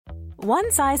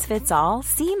One size fits all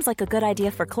seems like a good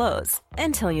idea for clothes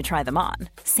until you try them on.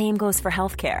 Same goes for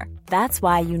healthcare. That's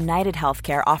why United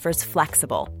Healthcare offers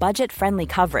flexible, budget-friendly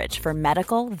coverage for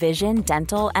medical, vision,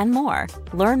 dental, and more.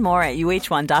 Learn more at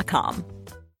uh1.com.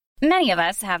 Many of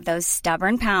us have those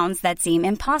stubborn pounds that seem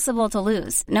impossible to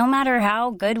lose, no matter how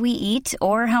good we eat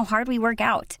or how hard we work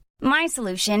out. My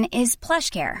solution is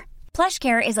PlushCare.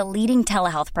 PlushCare is a leading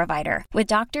telehealth provider with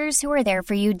doctors who are there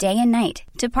for you day and night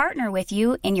to partner with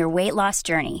you in your weight loss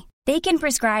journey. They can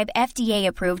prescribe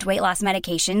FDA-approved weight loss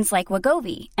medications like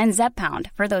Wegovy and Zepbound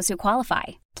for those who qualify.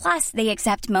 Plus, they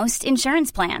accept most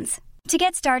insurance plans. To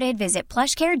get started, visit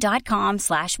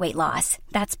plushcare.com/weightloss.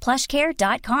 That's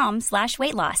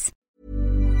plushcare.com/weightloss.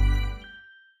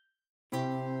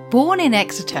 Born in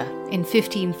Exeter in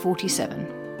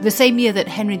 1547, the same year that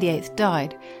Henry VIII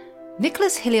died,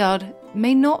 Nicholas Hilliard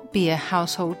may not be a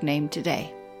household name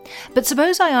today. But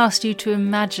suppose I asked you to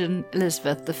imagine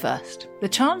Elizabeth I. The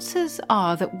chances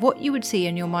are that what you would see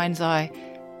in your mind's eye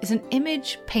is an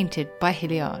image painted by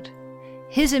Hilliard.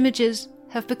 His images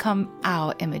have become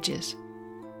our images.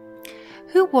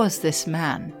 Who was this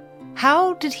man?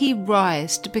 How did he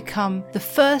rise to become the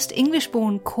first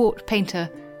English-born court painter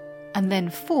and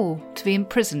then fall to be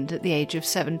imprisoned at the age of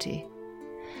 70?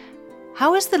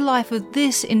 How is the life of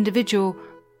this individual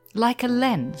like a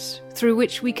lens through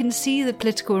which we can see the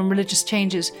political and religious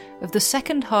changes of the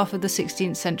second half of the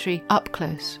 16th century up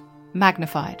close,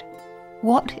 magnified?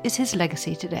 What is his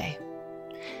legacy today?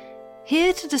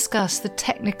 Here to discuss the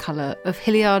technicolor of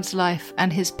Hilliard's life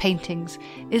and his paintings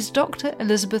is Dr.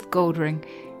 Elizabeth Goldring,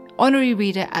 Honorary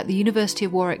Reader at the University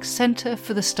of Warwick Centre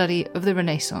for the Study of the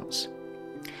Renaissance.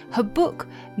 Her book,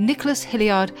 Nicholas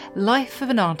Hilliard, Life of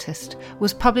an Artist,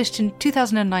 was published in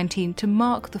 2019 to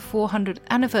mark the 400th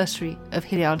anniversary of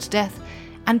Hilliard's death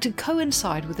and to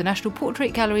coincide with the National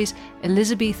Portrait Gallery's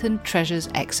Elizabethan Treasures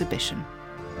exhibition.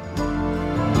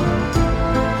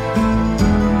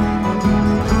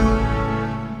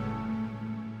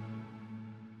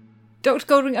 Dr.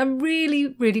 Goldring, I'm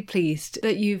really, really pleased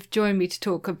that you've joined me to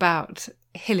talk about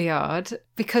Hilliard,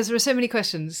 because there are so many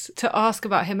questions to ask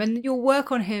about him, and your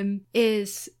work on him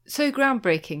is so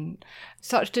groundbreaking,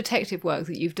 such detective work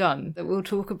that you've done that we'll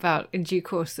talk about in due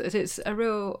course, that it's a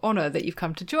real honour that you've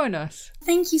come to join us.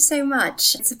 Thank you so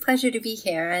much. It's a pleasure to be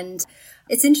here, and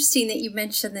it's interesting that you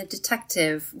mentioned the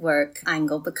detective work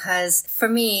angle, because for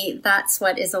me, that's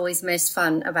what is always most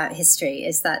fun about history,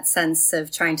 is that sense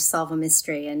of trying to solve a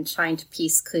mystery and trying to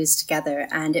piece clues together.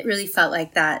 And it really felt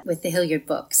like that with the Hilliard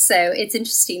books. So it's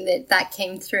interesting that that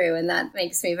came through, and that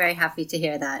makes me very happy to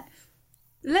hear that.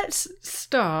 Let's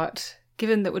start,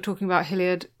 given that we're talking about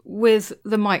Hilliard, with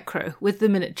the micro, with the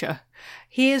miniature.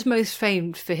 He is most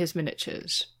famed for his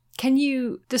miniatures. Can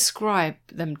you describe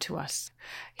them to us?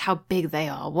 How big they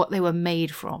are, what they were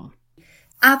made from?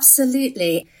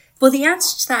 Absolutely. Well, the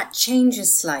answer to that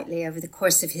changes slightly over the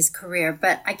course of his career,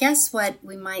 but I guess what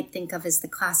we might think of as the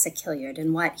classic Hilliard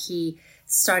and what he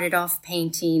started off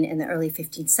painting in the early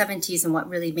 1570s and what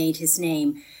really made his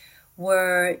name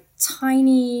were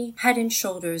tiny head and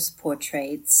shoulders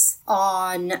portraits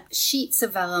on sheets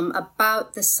of vellum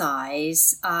about the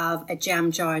size of a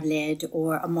jam jar lid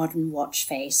or a modern watch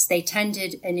face. They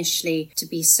tended initially to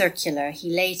be circular. He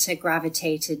later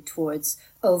gravitated towards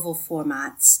oval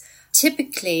formats.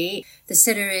 Typically, the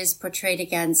sitter is portrayed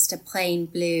against a plain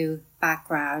blue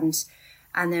background,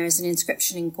 and there is an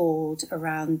inscription in gold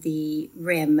around the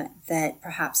rim that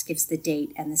perhaps gives the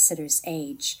date and the sitter's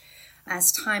age.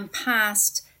 As time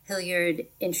passed, Hilliard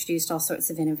introduced all sorts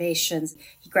of innovations.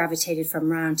 He gravitated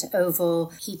from round to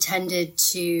oval. He tended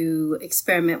to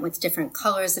experiment with different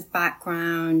colors of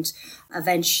background,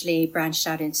 eventually branched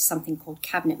out into something called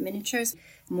cabinet miniatures,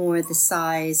 more the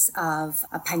size of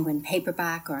a Penguin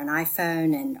paperback or an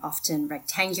iPhone, and often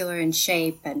rectangular in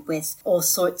shape and with all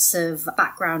sorts of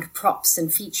background props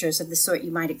and features of the sort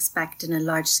you might expect in a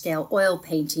large-scale oil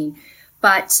painting.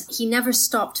 But he never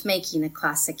stopped making the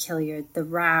classic Hilliard, the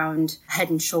round head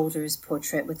and shoulders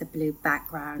portrait with a blue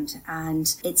background.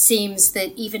 And it seems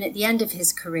that even at the end of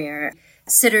his career,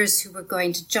 sitters who were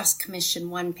going to just commission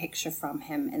one picture from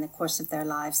him in the course of their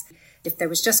lives, if there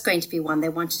was just going to be one, they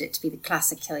wanted it to be the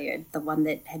classic Hilliard, the one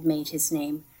that had made his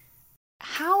name.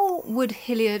 How would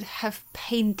Hilliard have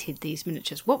painted these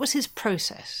miniatures? What was his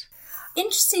process?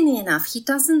 Interestingly enough, he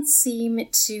doesn't seem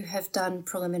to have done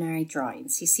preliminary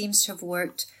drawings. He seems to have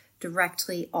worked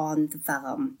directly on the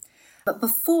vellum. But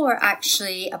before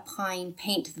actually applying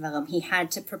paint to the vellum, he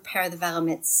had to prepare the vellum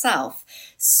itself.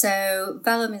 So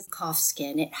vellum is calf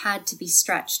skin. It had to be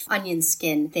stretched onion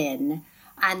skin thin.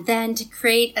 And then to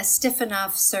create a stiff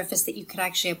enough surface that you could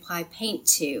actually apply paint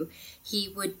to, he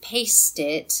would paste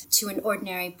it to an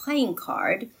ordinary playing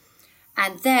card,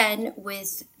 and then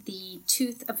with the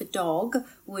tooth of a dog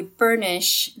would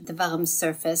burnish the vellum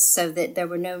surface so that there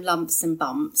were no lumps and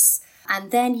bumps.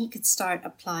 And then he could start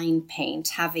applying paint,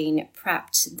 having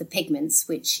prepped the pigments,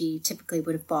 which he typically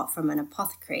would have bought from an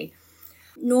apothecary.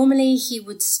 Normally, he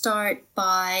would start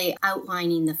by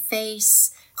outlining the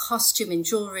face. Costume and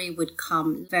jewelry would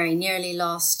come very nearly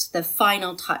lost. The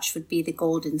final touch would be the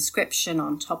gold inscription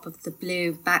on top of the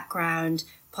blue background,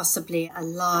 possibly a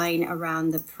line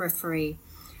around the periphery.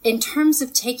 In terms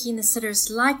of taking the sitter's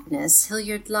likeness,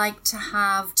 Hilliard liked to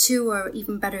have 2 or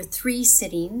even better 3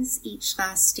 sittings, each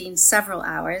lasting several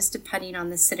hours, depending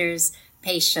on the sitter's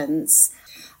patience.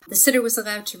 The sitter was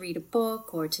allowed to read a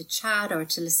book or to chat or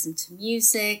to listen to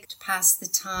music, to pass the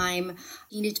time.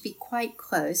 You needed to be quite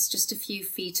close, just a few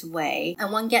feet away.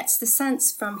 And one gets the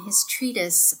sense from his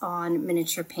treatise on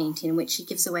miniature painting, in which he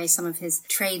gives away some of his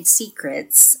trade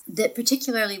secrets, that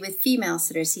particularly with female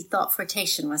sitters, he thought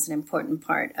flirtation was an important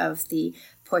part of the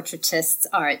portraitist's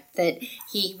art, that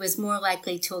he was more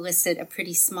likely to elicit a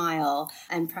pretty smile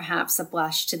and perhaps a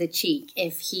blush to the cheek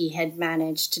if he had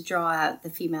managed to draw out the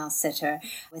female sitter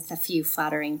with a few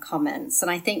flattering comments. And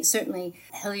I think certainly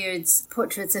Hilliard's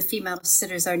portraits of female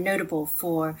sitters are notable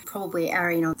for probably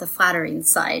erring on the flattering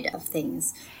side of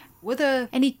things. Were there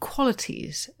any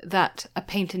qualities that a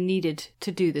painter needed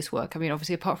to do this work? I mean,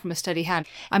 obviously, apart from a steady hand,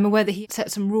 I'm aware that he set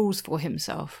some rules for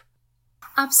himself.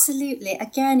 Absolutely.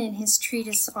 Again, in his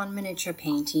treatise on miniature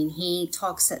painting, he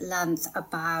talks at length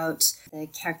about the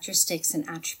characteristics and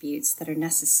attributes that are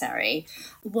necessary.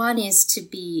 One is to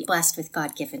be blessed with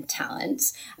God-given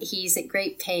talent. He's at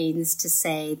great pains to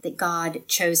say that God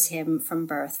chose him from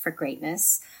birth for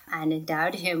greatness and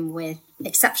endowed him with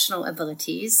exceptional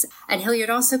abilities. And Hilliard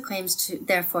also claims to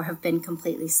therefore have been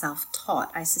completely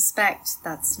self-taught. I suspect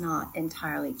that's not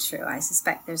entirely true. I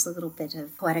suspect there's a little bit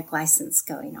of poetic license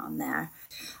going on there.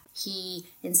 He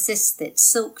insists that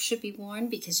silk should be worn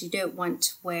because you don't want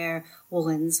to wear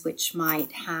woolens which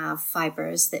might have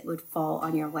fibers that would fall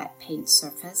on your wet paint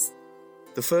surface.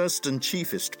 The first and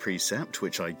chiefest precept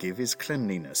which I give is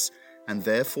cleanliness, and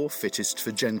therefore fittest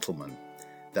for gentlemen,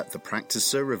 that the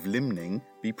practiser of limning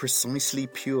be precisely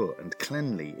pure and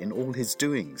cleanly in all his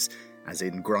doings, as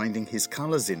in grinding his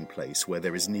colours in place where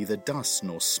there is neither dust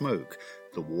nor smoke,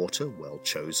 the water well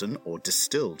chosen or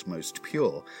distilled most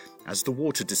pure, as the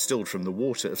water distilled from the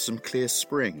water of some clear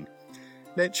spring.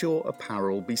 Let your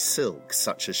apparel be silk,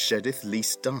 such as sheddeth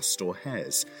least dust or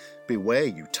hairs. Beware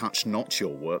you touch not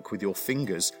your work with your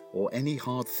fingers or any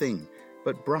hard thing,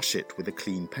 but brush it with a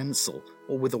clean pencil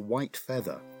or with a white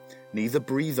feather. Neither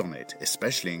breathe on it,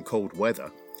 especially in cold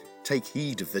weather. Take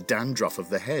heed of the dandruff of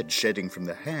the head shedding from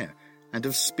the hair, and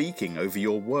of speaking over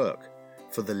your work.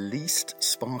 For the least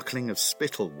sparkling of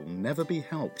spittle will never be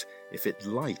helped if it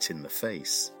light in the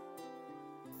face.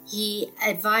 He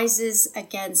advises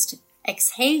against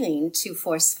exhaling too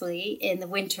forcefully in the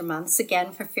winter months,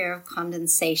 again for fear of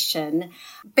condensation.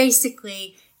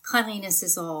 Basically, cleanliness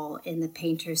is all in the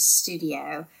painter's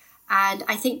studio. And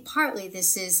I think partly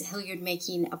this is Hilliard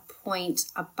making a point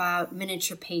about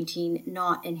miniature painting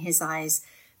not, in his eyes,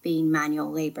 being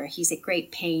manual labor. He's at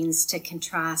great pains to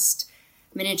contrast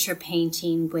miniature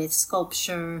painting with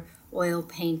sculpture, oil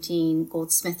painting,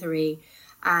 goldsmithery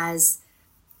as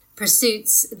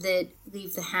pursuits that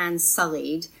leave the hands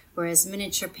sullied, whereas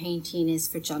miniature painting is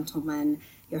for gentlemen.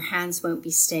 Your hands won't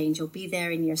be stained. You'll be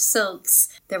there in your silks.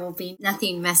 There will be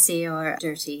nothing messy or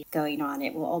dirty going on.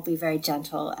 It will all be very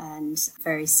gentle and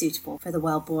very suitable for the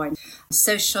well-born.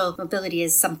 Social mobility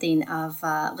is something of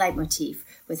a leitmotif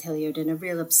with Hilliard and a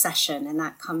real obsession, and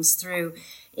that comes through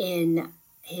in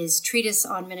his treatise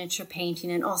on miniature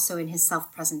painting and also in his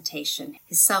self-presentation.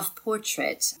 His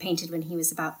self-portrait, painted when he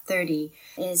was about 30,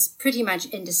 is pretty much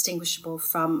indistinguishable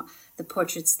from the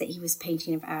portraits that he was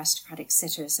painting of aristocratic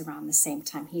sitters around the same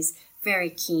time. He's very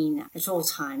keen at all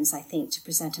times, I think, to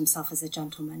present himself as a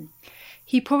gentleman.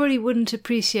 He probably wouldn't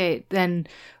appreciate then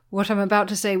what I'm about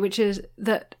to say, which is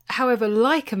that, however,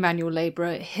 like a manual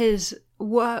labourer, his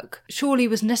work surely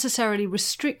was necessarily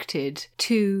restricted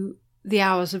to the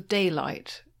hours of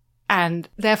daylight and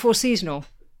therefore seasonal.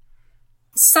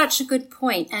 Such a good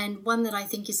point, and one that I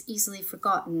think is easily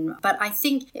forgotten. But I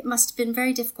think it must have been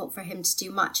very difficult for him to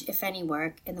do much, if any,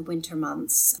 work in the winter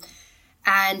months.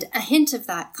 And a hint of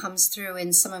that comes through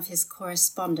in some of his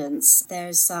correspondence.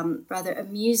 There's some rather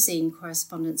amusing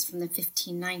correspondence from the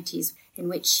 1590s in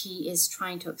which he is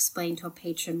trying to explain to a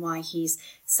patron why he's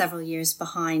several years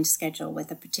behind schedule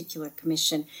with a particular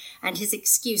commission. And his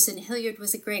excuse, and Hilliard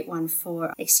was a great one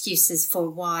for excuses for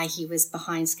why he was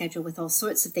behind schedule with all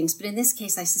sorts of things. But in this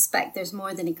case, I suspect there's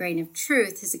more than a grain of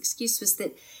truth. His excuse was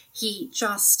that he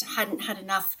just hadn't had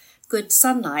enough good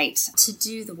sunlight to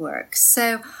do the work.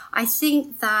 So I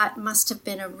think that must have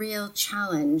been a real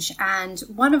challenge. And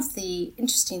one of the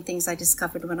interesting things I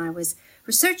discovered when I was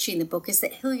researching the book is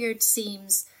that Hilliard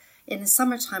seems in the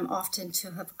summertime often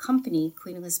to have accompanied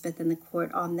Queen Elizabeth and the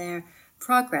court on their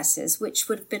progresses, which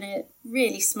would have been a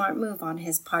really smart move on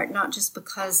his part, not just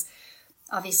because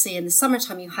obviously in the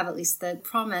summertime you have at least the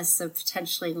promise of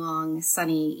potentially long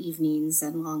sunny evenings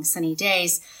and long sunny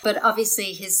days, but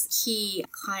obviously his key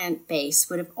client base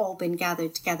would have all been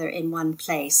gathered together in one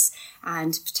place,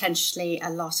 and potentially a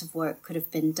lot of work could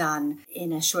have been done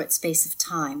in a short space of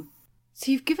time.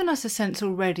 So you've given us a sense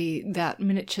already that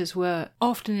miniatures were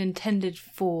often intended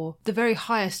for the very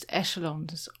highest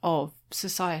echelons of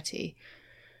society.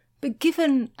 But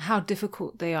given how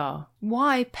difficult they are,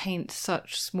 why paint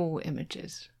such small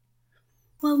images?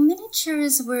 Well,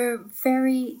 miniatures were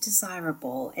very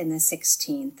desirable in the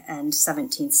 16th and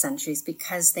 17th centuries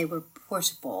because they were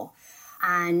portable.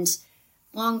 And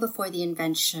long before the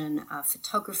invention of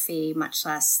photography, much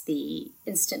less the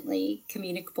instantly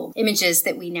communicable images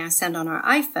that we now send on our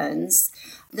iPhones,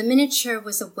 the miniature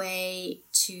was a way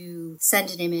to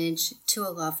send an image to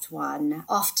a loved one.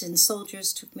 Often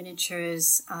soldiers took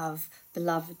miniatures of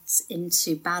beloveds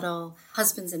into battle.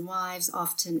 Husbands and wives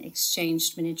often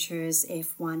exchanged miniatures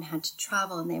if one had to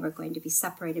travel and they were going to be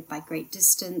separated by great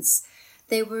distance.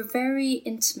 They were very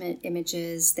intimate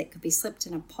images that could be slipped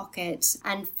in a pocket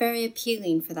and very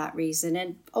appealing for that reason.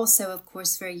 And also, of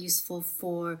course, very useful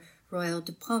for royal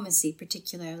diplomacy,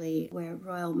 particularly where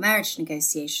royal marriage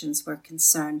negotiations were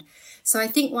concerned. So I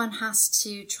think one has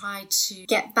to try to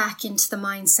get back into the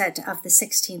mindset of the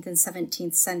 16th and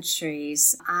 17th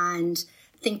centuries and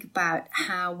think about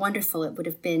how wonderful it would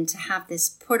have been to have this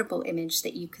portable image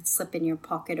that you could slip in your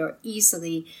pocket or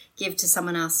easily give to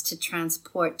someone else to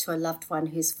transport to a loved one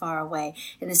who's far away.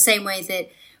 In the same way that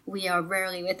we are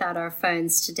rarely without our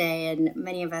phones today, and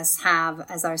many of us have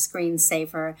as our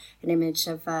screensaver an image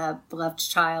of a beloved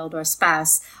child or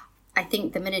spouse. I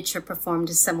think the miniature performed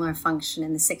a similar function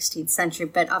in the 16th century,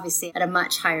 but obviously at a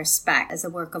much higher spec as a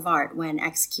work of art when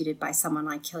executed by someone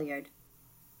like Hilliard.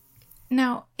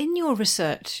 Now, in your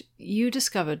research, you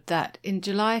discovered that in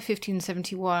July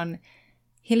 1571,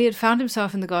 Hilliard found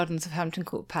himself in the gardens of Hampton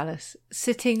Court Palace,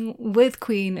 sitting with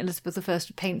Queen Elizabeth I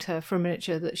to paint her for a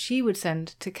miniature that she would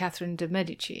send to Catherine de'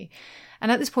 Medici.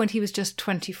 And at this point, he was just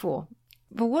 24.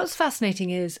 But what's fascinating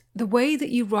is the way that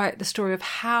you write the story of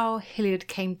how Hilliard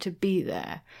came to be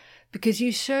there, because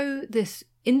you show this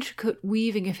intricate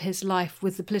weaving of his life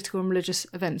with the political and religious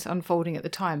events unfolding at the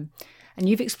time. And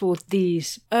you've explored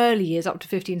these early years up to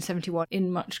 1571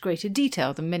 in much greater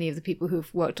detail than many of the people who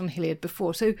have worked on Hilliard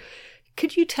before. So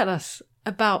could you tell us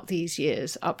about these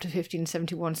years up to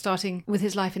 1571, starting with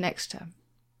his life in Exeter?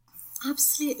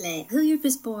 Absolutely. Hilliard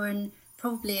was born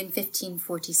probably in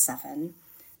 1547,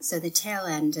 so the tail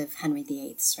end of Henry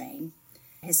VIII's reign.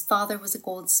 His father was a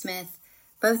goldsmith.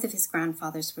 Both of his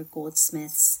grandfathers were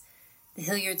goldsmiths. The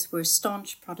Hilliards were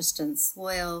staunch Protestants,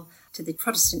 loyal to the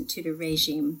Protestant Tudor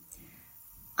regime.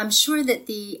 I'm sure that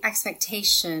the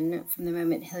expectation from the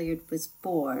moment Hilliard was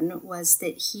born was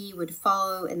that he would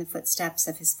follow in the footsteps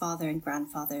of his father and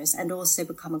grandfathers and also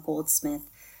become a goldsmith.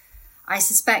 I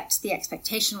suspect the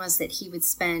expectation was that he would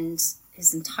spend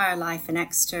his entire life in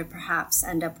Exeter, perhaps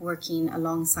end up working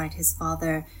alongside his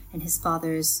father in his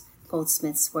father's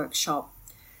goldsmith's workshop.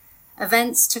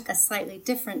 Events took a slightly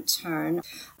different turn.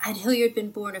 Had Hilliard been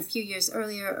born a few years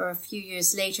earlier or a few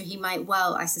years later, he might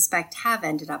well, I suspect, have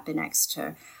ended up in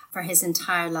Exeter for his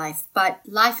entire life. But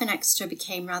life in Exeter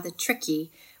became rather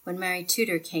tricky when Mary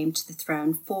Tudor came to the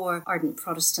throne for ardent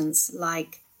Protestants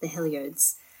like the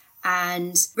Hilliards.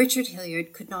 And Richard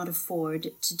Hilliard could not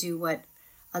afford to do what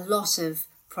a lot of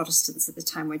Protestants at the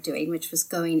time were doing, which was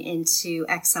going into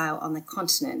exile on the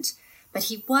continent. But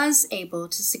he was able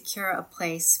to secure a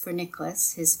place for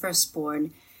Nicholas, his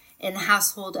firstborn, in the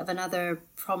household of another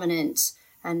prominent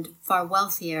and far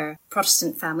wealthier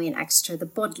Protestant family in Exeter, the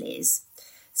Bodleys.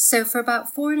 So for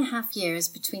about 4.5 years,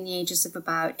 between the ages of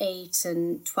about 8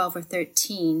 and 12 or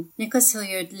 13, Nicholas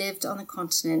Hilliard lived on the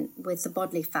continent with the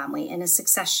Bodley family in a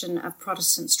succession of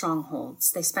Protestant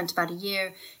strongholds. They spent about a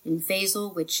year in Basel,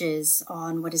 which is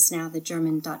on what is now the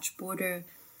German-Dutch border.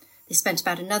 They spent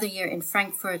about another year in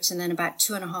Frankfurt and then about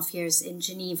 2.5 years in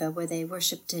Geneva, where they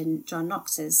worshipped in John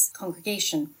Knox's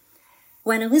congregation.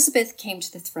 When Elizabeth came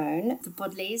to the throne, the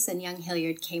Bodleys and young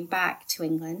Hilliard came back to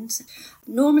England.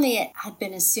 Normally, it had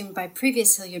been assumed by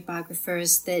previous Hilliard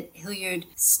biographers that Hilliard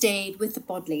stayed with the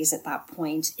Bodleys at that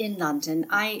point in London.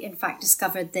 I, in fact,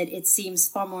 discovered that it seems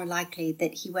far more likely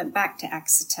that he went back to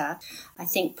Exeter. I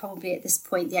think probably at this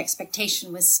point, the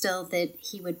expectation was still that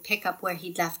he would pick up where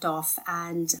he'd left off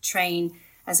and train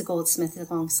as a goldsmith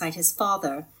alongside his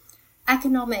father.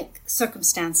 Economic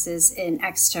circumstances in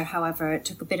Exeter, however,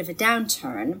 took a bit of a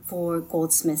downturn for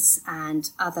goldsmiths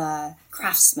and other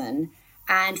craftsmen,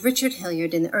 and Richard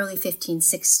Hilliard in the early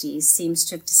 1560s seems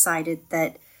to have decided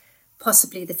that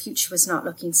possibly the future was not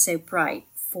looking so bright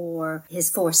for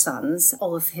his 4 sons,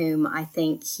 all of whom I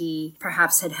think he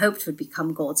perhaps had hoped would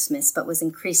become goldsmiths, but was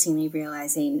increasingly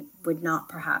realising would not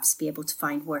perhaps be able to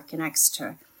find work in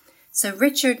Exeter. So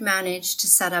Richard managed to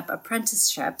set up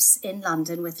apprenticeships in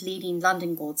London with leading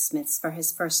London goldsmiths for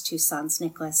his first 2 sons,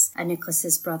 Nicholas and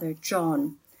Nicholas's brother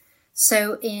John.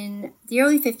 So in the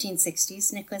early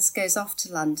 1560s, Nicholas goes off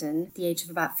to London at the age of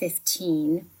about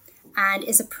 15 and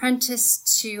is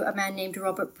apprenticed to a man named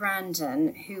Robert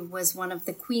Brandon, who was one of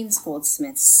the Queen's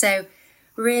goldsmiths. So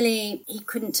really, he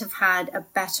couldn't have had a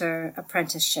better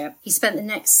apprenticeship. He spent the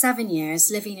next 7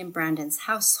 years living in Brandon's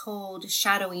household,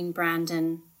 shadowing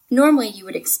Brandon. Normally, you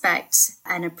would expect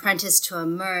an apprentice to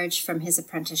emerge from his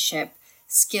apprenticeship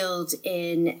skilled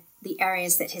in the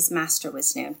areas that his master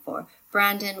was known for.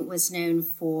 Brandon was known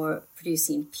for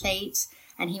producing plate,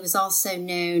 and he was also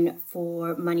known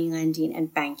for moneylending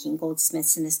and banking.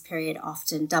 Goldsmiths in this period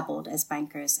often doubled as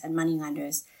bankers and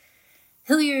moneylenders.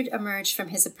 Hilliard emerged from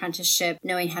his apprenticeship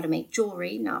knowing how to make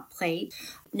jewellery, not plate,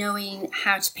 knowing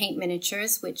how to paint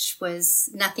miniatures, which was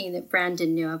nothing that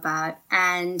Brandon knew about,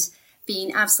 and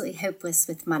being absolutely hopeless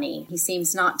with money. He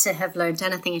seems not to have learned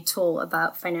anything at all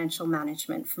about financial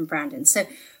management from Brandon. So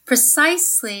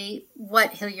precisely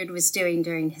what Hilliard was doing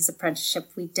during his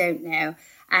apprenticeship, we don't know.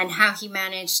 And how he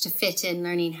managed to fit in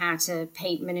learning how to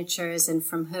paint miniatures and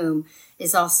from whom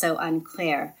is also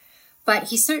unclear. But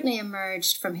he certainly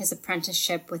emerged from his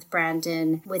apprenticeship with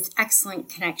Brandon with excellent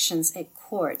connections at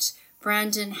court.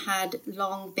 Brandon had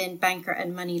long been banker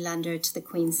and moneylender to the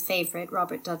Queen's favourite,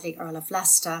 Robert Dudley, Earl of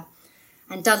Leicester.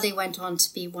 And Dudley went on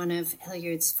to be one of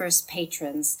Hilliard's first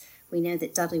patrons. We know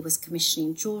that Dudley was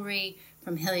commissioning jewellery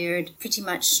from Hilliard pretty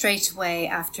much straight away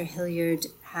after Hilliard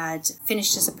had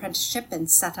finished his apprenticeship and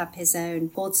set up his own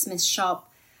goldsmith shop.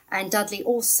 And Dudley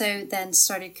also then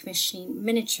started commissioning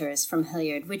miniatures from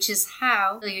Hilliard, which is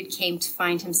how Hilliard came to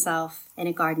find himself in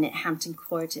a garden at Hampton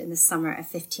Court in the summer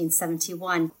of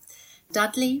 1571.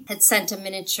 Dudley had sent a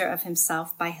miniature of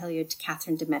himself by Hilliard to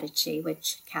Catherine de' Medici,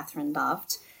 which Catherine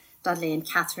loved. Dudley and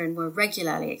Catherine were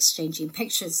regularly exchanging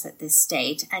pictures at this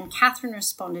stage, and Catherine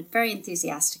responded very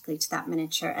enthusiastically to that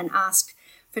miniature and asked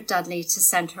for Dudley to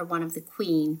send her one of the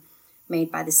Queen,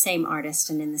 made by the same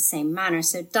artist and in the same manner.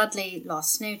 So Dudley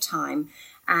lost no time,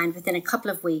 and within a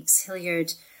couple of weeks,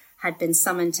 Hilliard had been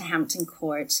summoned to Hampton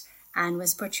Court and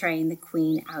was portraying the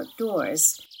Queen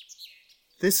outdoors.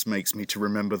 This makes me to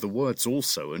remember the words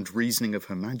also and reasoning of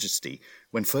Her Majesty,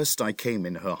 when first I came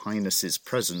in Her Highness's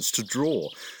presence to draw,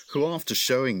 who after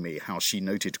showing me how she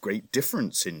noted great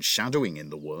difference in shadowing in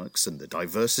the works and the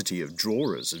diversity of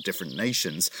drawers of different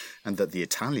nations, and that the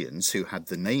Italians, who had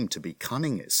the name to be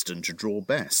cunningest and to draw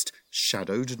best,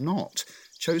 shadowed not,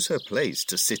 chose her place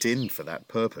to sit in for that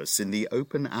purpose in the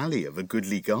open alley of a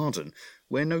goodly garden,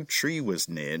 where no tree was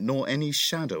near, nor any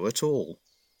shadow at all.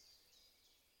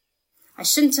 I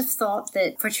shouldn't have thought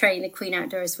that portraying the Queen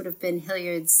outdoors would have been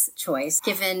Hilliard's choice,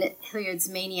 given Hilliard's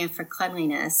mania for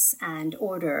cleanliness and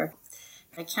order.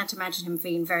 I can't imagine him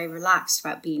being very relaxed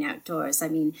about being outdoors. I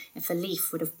mean, if a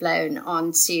leaf would have blown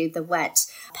onto the wet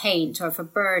paint or if a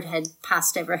bird had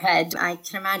passed overhead, I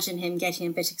can imagine him getting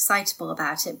a bit excitable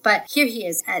about it. But here he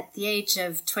is at the age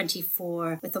of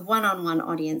 24 with a one-on-one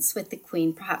audience with the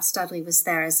Queen. Perhaps Dudley was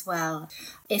there as well.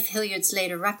 If Hilliard's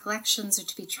later recollections are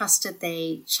to be trusted,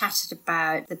 they chatted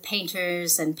about the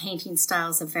painters and painting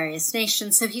styles of various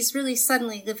nations. So he's really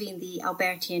suddenly living the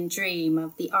Albertian dream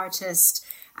of the artist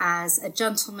as a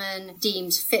gentleman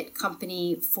deemed fit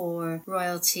company for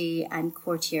royalty and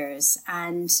courtiers.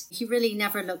 And he really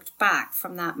never looked back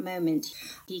from that moment.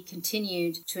 He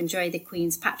continued to enjoy the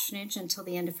Queen's patronage until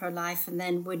the end of her life, and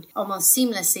then would almost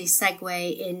seamlessly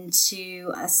segue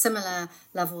into a similar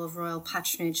level of royal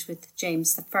patronage with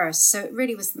James I. So it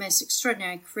really was the most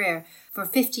extraordinary career. For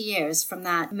 50 years from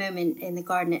that moment in the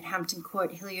garden at Hampton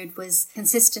Court, Hilliard was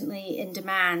consistently in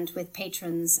demand with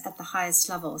patrons at the highest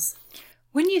levels.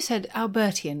 When you said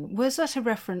Albertian, was that a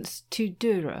reference to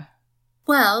Dürer?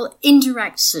 Well,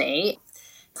 indirectly.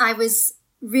 I was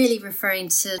really referring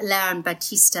to Leon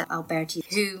Battista Alberti,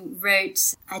 who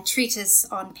wrote a treatise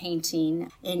on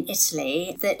painting in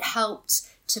Italy that helped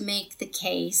to make the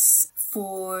case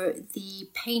for the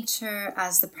painter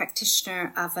as the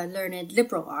practitioner of a learned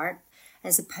liberal art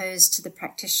as opposed to the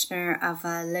practitioner of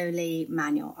a lowly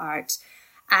manual art.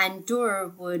 And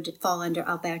Dürer would fall under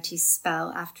Alberti's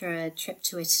spell after a trip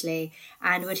to Italy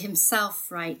and would himself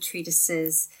write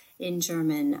treatises in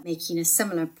German, making a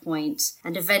similar point.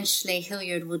 And eventually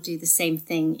Hilliard will do the same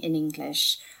thing in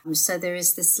English. So there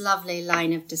is this lovely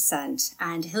line of descent.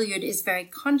 And Hilliard is very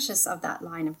conscious of that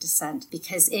line of descent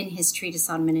because in his treatise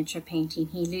on miniature painting,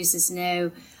 he loses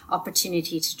no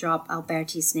opportunity to drop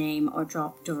Alberti's name or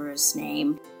drop Dürer's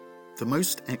name. The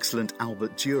most excellent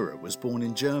Albert Dürer was born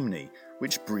in Germany,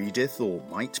 which breedeth or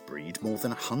might breed more than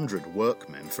 100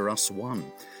 workmen for us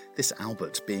one. This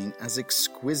Albert being as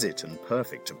exquisite and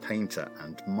perfect a painter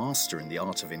and master in the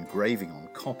art of engraving on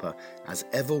copper as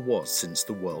ever was since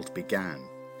the world began.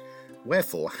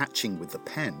 Wherefore, hatching with the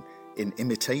pen, in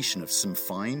imitation of some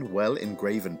fine,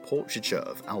 well-engraven portraiture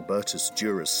of Albertus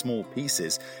Dürer's small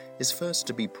pieces, is first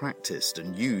to be practised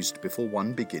and used before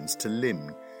one begins to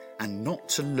limn, and not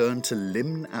to learn to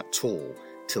limn at all,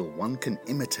 till one can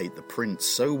imitate the print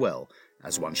so well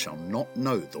as one shall not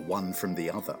know the one from the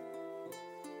other.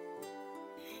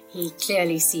 He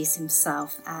clearly sees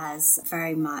himself as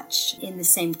very much in the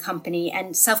same company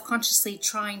and self-consciously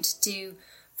trying to do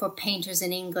for painters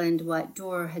in England what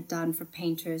Dürer had done for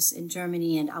painters in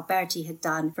Germany and Alberti had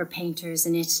done for painters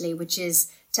in Italy, which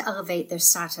is to elevate their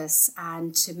status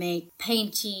and to make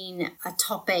painting a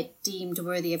topic deemed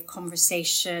worthy of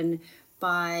conversation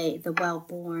by the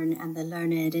well-born and the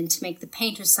learned, and to make the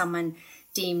painter someone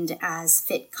deemed as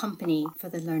fit company for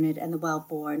the learned and the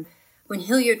well-born. When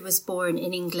Hilliard was born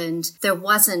in England, there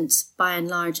wasn't, by and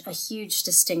large, a huge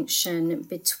distinction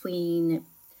between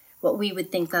what we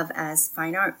would think of as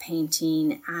fine art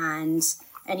painting and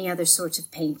any other sort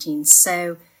of painting.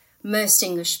 So most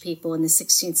English people in the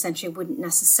 16th century wouldn't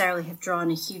necessarily have drawn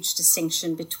a huge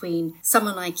distinction between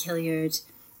someone like Hilliard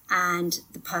and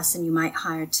the person you might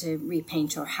hire to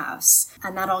repaint your house.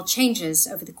 And that all changes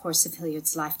over the course of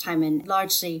Hilliard's lifetime, and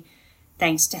largely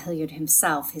thanks to Hilliard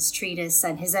himself, his treatise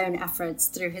and his own efforts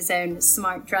through his own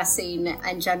smart dressing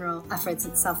and general efforts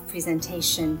at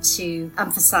self-presentation to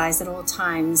emphasize at all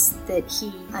times that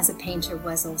he, as a painter,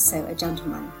 was also a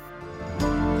gentleman.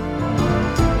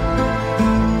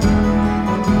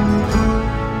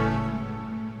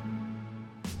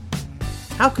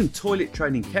 How can toilet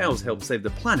training cows help save the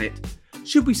planet?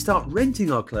 Should we start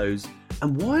renting our clothes?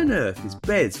 And why on earth is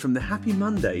Bez from the Happy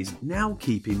Mondays now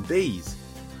keeping bees?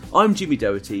 I'm Jimmy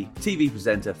Doherty, TV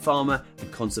presenter, farmer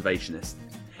and conservationist.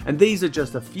 And these are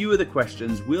just a few of the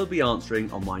questions we'll be answering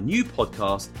on my new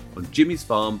podcast on Jimmy's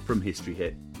Farm from History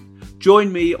Hit.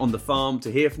 Join me on the farm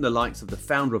to hear from the likes of the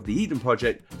founder of the Eden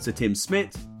Project, Sir Tim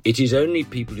Smith. It is only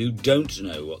people who don't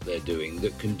know what they're doing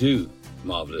that can do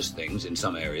marvellous things in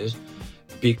some areas,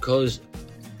 because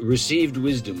received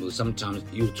wisdom will sometimes,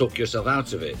 you'll talk yourself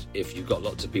out of it if you've got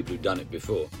lots of people who've done it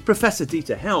before. Professor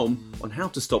Dieter Helm on how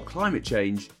to stop climate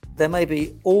change. There may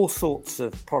be all sorts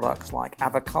of products like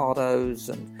avocados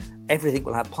and everything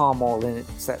will have palm oil in it,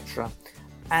 etc.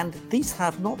 And these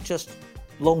have not just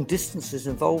long distances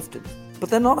involved in it, but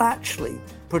they're not actually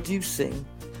producing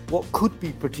what could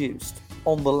be produced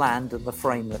on the land and the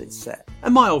frame that it's set.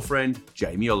 And my old friend,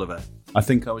 Jamie Oliver. I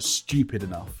think I was stupid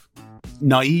enough,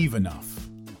 naive enough,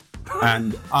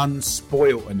 and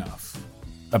unspoilt enough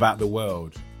about the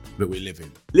world that we live in.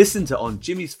 Listen to On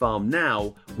Jimmy's Farm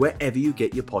now, wherever you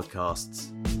get your podcasts.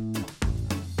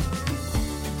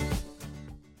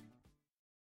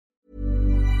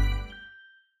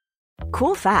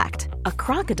 Cool fact, a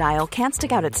crocodile can't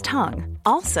stick out its tongue.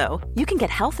 Also, you can get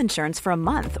health insurance for a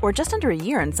month or just under a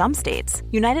year in some states.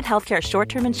 United Healthcare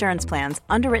short-term insurance plans,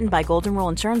 underwritten by Golden Rule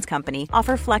Insurance Company,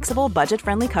 offer flexible,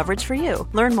 budget-friendly coverage for you.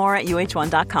 Learn more at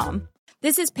uh1.com.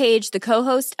 This is Paige, the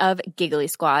co-host of Giggly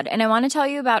Squad, and I want to tell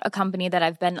you about a company that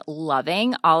I've been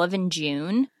loving, Olive &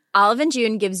 June. Olive &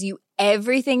 June gives you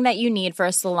everything that you need for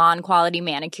a salon-quality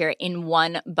manicure in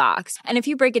one box. And if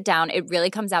you break it down, it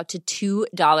really comes out to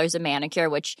 $2 a manicure,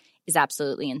 which is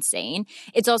absolutely insane.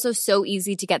 It's also so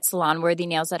easy to get salon-worthy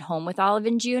nails at home with Olive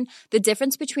 & June. The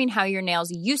difference between how your nails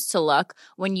used to look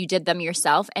when you did them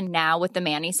yourself and now with the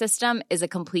Mani system is a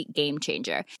complete game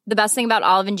changer. The best thing about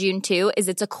Olive & June, too, is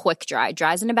it's a quick dry.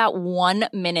 Dries in about 1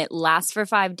 minute, lasts for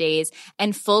 5 days,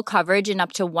 and full coverage in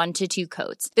up to 1 to 2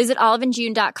 coats. Visit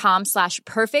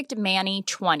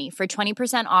oliveandjune.com/perfectmani20 for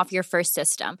 20% off your first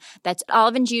system. That's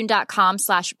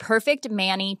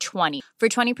oliveandjune.com/perfectmani20 for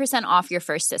 20% off your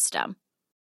first system.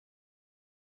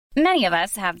 Many of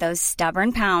us have those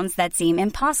stubborn pounds that seem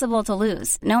impossible to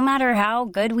lose, no matter how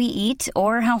good we eat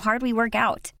or how hard we work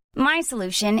out. My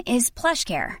solution is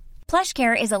PlushCare.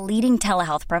 PlushCare is a leading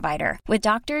telehealth provider with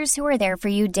doctors who are there for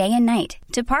you day and night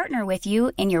to partner with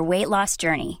you in your weight loss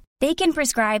journey. They can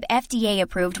prescribe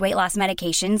FDA-approved weight loss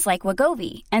medications like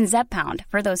Wegovy and Zepbound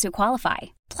for those who qualify.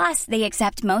 Plus, they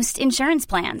accept most insurance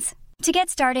plans. To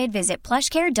get started, visit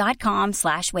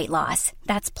plushcare.com/weightloss.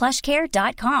 That's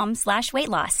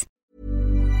plushcare.com/weightloss.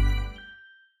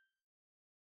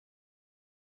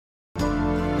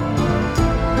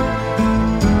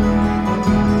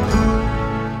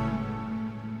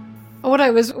 What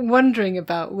I was wondering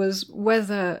about was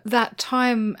whether that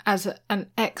time as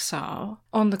an exile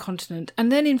on the continent,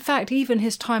 and then in fact even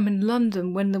his time in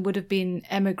London when there would have been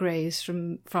émigrés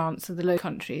from France and the Low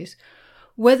Countries,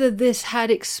 whether this had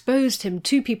exposed him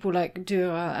to people like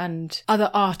Dürer and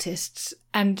other artists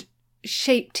and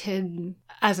shaped him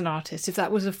as an artist, if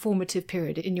that was a formative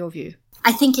period in your view.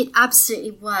 I think it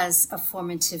absolutely was a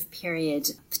formative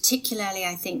period, particularly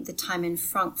I think the time in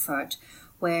Frankfurt,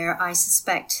 where I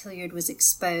suspect Hilliard was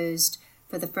exposed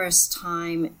for the first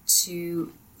time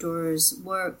to Dürer's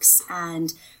works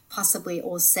and possibly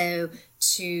also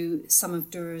to some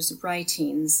of Dürer's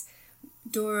writings.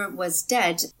 Dürer was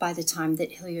dead by the time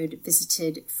that Hilliard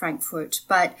visited Frankfurt,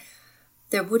 but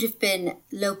there would have been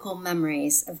local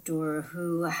memories of Dürer,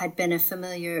 who had been a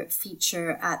familiar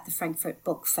feature at the Frankfurt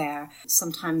Book Fair,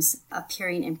 sometimes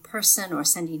appearing in person or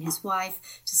sending his wife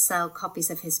to sell copies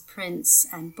of his prints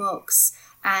and books.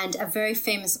 And a very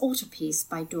famous altarpiece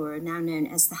by Dürer, now known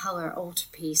as the Heller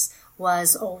altarpiece,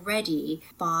 was already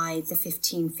by the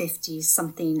 1550s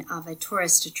something of a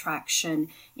tourist attraction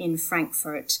in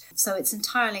Frankfurt. So it's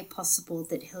entirely possible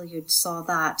that Hilliard saw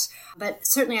that. But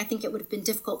certainly I think it would have been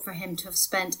difficult for him to have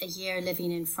spent a year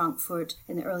living in Frankfurt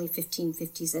in the early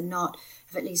 1550s and not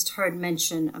have at least heard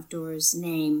mention of Dürer's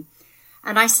name.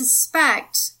 And I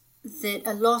suspect that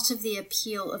a lot of the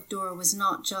appeal of Dürer was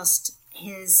not just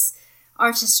his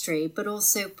artistry, but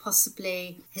also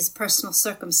possibly his personal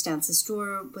circumstances.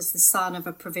 Dürer was the son of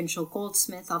a provincial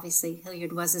goldsmith, obviously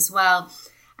Hilliard was as well,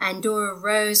 and Dürer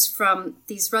rose from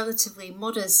these relatively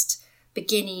modest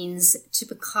beginnings to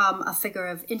become a figure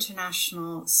of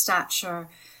international stature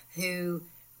who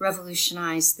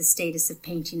revolutionized the status of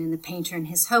painting and the painter in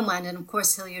his homeland, and of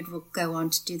course Hilliard will go on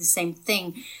to do the same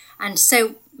thing. And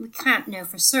so we can't know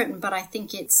for certain, but I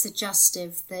think it's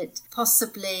suggestive that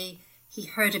possibly he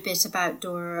heard a bit about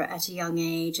Dürer at a young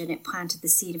age and it planted the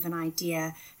seed of an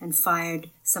idea and fired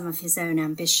some of his own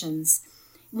ambitions.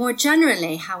 More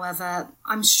generally, however,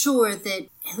 I'm sure that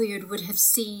Hilliard would have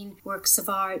seen works of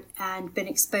art and been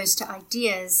exposed to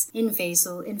ideas in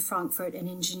Basel, in Frankfurt and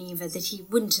in Geneva that he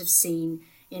wouldn't have seen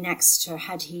in Exeter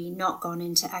had he not gone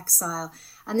into exile.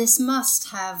 And this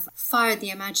must have fired the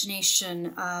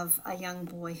imagination of a young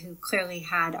boy who clearly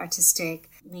had artistic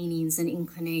leanings and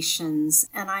inclinations,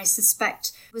 and I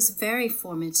suspect was very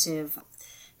formative.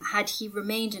 Had he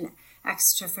remained in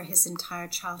Exeter for his entire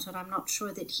childhood, I'm not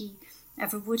sure that he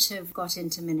ever would have got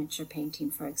into miniature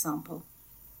painting, for example.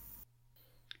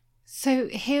 So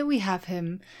here we have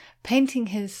him painting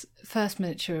his first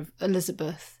miniature of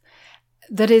Elizabeth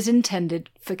that is intended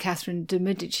for Catherine de'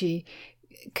 Medici.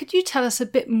 Could you tell us a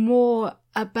bit more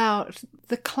about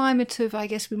the climate of, I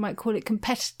guess we might call it,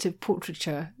 competitive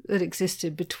portraiture that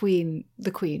existed between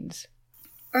the queens?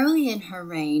 Early in her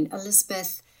reign,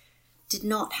 Elizabeth did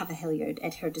not have a Hilliard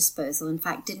at her disposal. In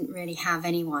fact, didn't really have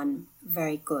anyone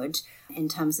very good in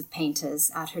terms of painters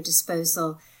at her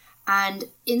disposal. And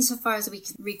insofar as we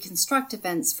can reconstruct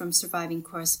events from surviving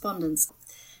correspondence,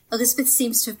 Elizabeth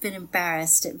seems to have been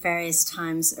embarrassed at various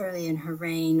times early in her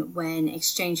reign when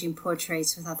exchanging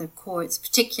portraits with other courts,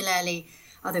 particularly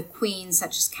other queens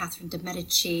such as Catherine de'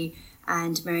 Medici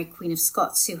and Mary Queen of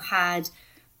Scots, who had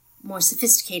more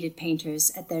sophisticated painters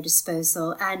at their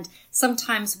disposal. And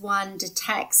sometimes one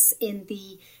detects in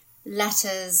the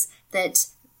letters that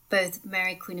both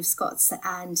Mary Queen of Scots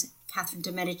and Catherine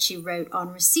de' Medici wrote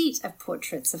on receipt of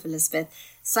portraits of Elizabeth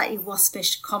slightly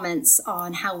waspish comments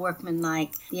on how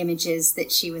workmanlike the images that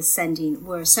she was sending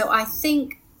were. So I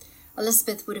think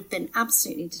Elizabeth would have been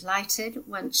absolutely delighted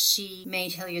once she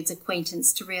made Hilliard's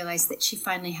acquaintance to realise that she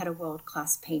finally had a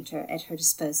world-class painter at her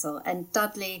disposal. And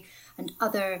Dudley and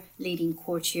other leading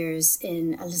courtiers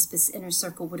in Elizabeth's inner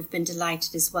circle would have been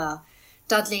delighted as well.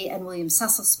 Dudley and William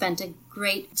Cecil spent a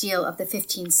great deal of the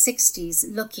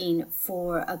 1560s looking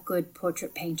for a good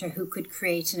portrait painter who could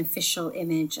create an official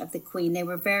image of the Queen. They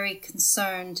were very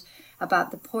concerned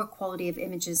about the poor quality of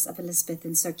images of Elizabeth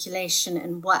in circulation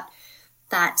and what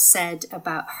that said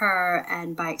about her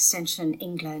and by extension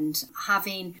England.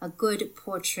 Having a good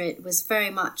portrait was very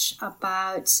much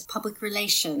about public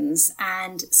relations,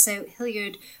 and so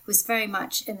Hilliard was very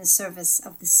much in the service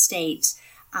of the state,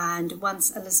 and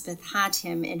once Elizabeth had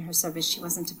him in her service, she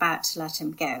wasn't about to let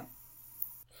him go.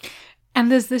 And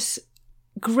there's this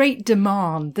great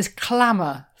demand, this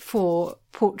clamour for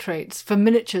portraits, for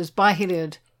miniatures by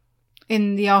Hilliard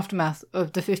in the aftermath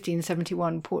of the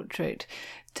 1571 portrait.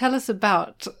 Tell us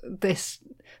about this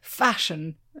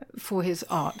fashion for his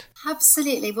art.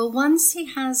 Absolutely. Well, once he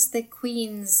has the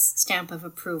Queen's stamp of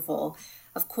approval,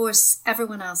 of course,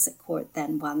 everyone else at court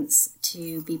then wants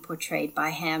to be portrayed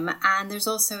by him. And there's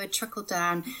also a trickle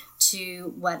down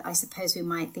to what I suppose we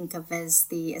might think of as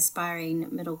the aspiring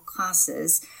middle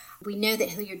classes. We know that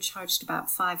Hilliard charged about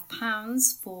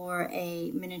 £5 for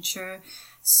a miniature.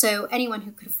 So anyone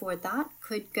who could afford that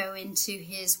could go into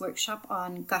his workshop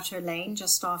on Gutter Lane,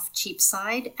 just off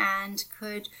Cheapside, and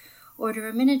could order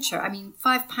a miniature. I mean,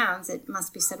 £5, it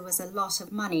must be said, was a lot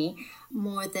of money,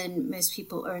 more than most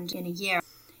people earned in a year.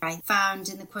 I found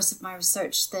in the course of my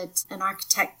research that an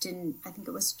architect in, I think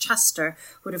it was Chester,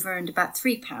 would have earned about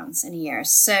 £3 in a year.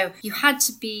 So you had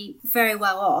to be very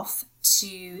well off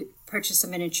to purchase a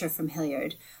miniature from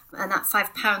Hilliard. And that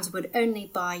 £5 would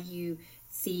only buy you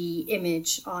the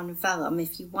image on vellum.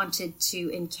 If you wanted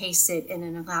to encase it in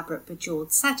an elaborate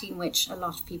bejeweled setting, which a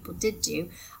lot of people did do,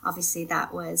 obviously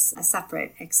that was a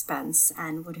separate expense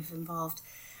and would have involved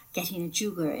getting a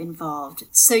jeweler involved.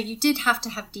 So you did have to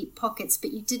have deep pockets,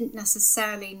 but you didn't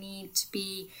necessarily need to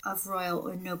be of royal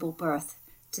or noble birth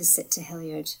to sit to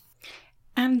Hilliard.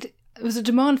 And there was a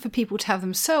demand for people to have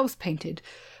themselves painted,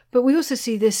 but we also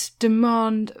see this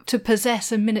demand to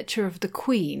possess a miniature of the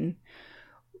Queen.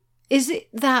 Is it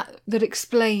that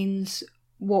explains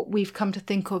what we've come to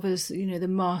think of as, the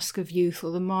Mask of Youth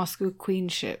or the Mask of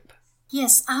Queenship?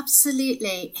 Yes,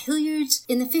 absolutely. Hilliard,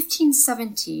 in the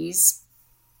 1570s,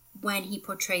 when he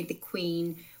portrayed the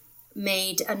Queen,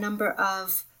 made a number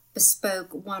of bespoke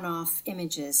one-off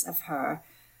images of her.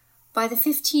 By the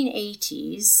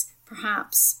 1580s,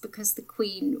 perhaps because the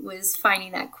Queen was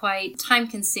finding that quite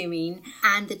time-consuming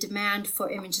and the demand for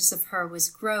images of her was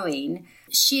growing,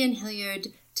 she and Hilliard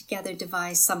together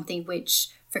devised something which,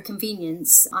 for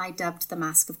convenience, I dubbed the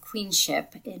Mask of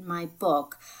Queenship in my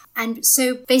book. And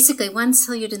so basically, once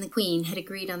Hilliard and the Queen had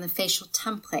agreed on the facial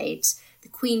template, the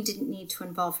Queen didn't need to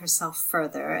involve herself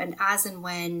further, and as and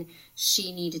when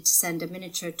she needed to send a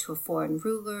miniature to a foreign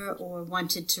ruler or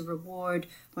wanted to reward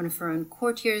one of her own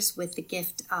courtiers with the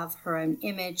gift of her own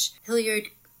image, Hilliard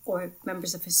or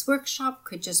members of his workshop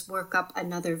could just work up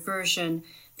another version.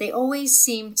 They always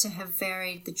seem to have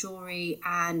varied the jewellery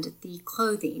and the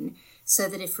clothing so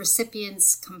that if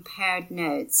recipients compared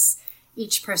notes,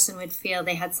 each person would feel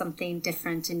they had something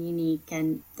different and unique,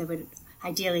 and there would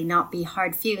ideally not be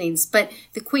hard feelings. But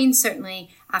the Queen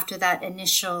certainly, after that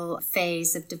initial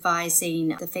phase of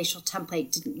devising the facial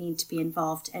template, didn't need to be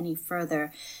involved any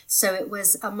further. So it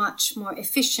was a much more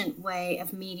efficient way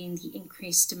of meeting the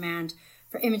increased demand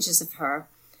for images of her.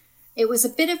 It was a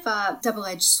bit of a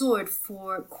double-edged sword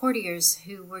for courtiers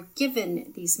who were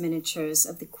given these miniatures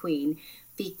of the Queen,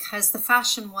 because the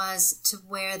fashion was to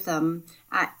wear them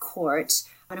at court.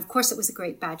 And of course, it was a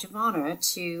great badge of honour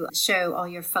to show all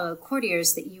your fellow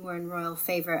courtiers that you were in royal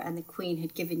favour and the Queen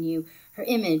had given you her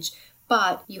image.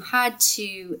 But you had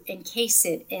to encase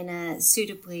it in a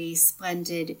suitably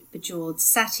splendid bejeweled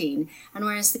setting. And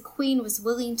whereas the Queen was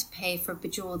willing to pay for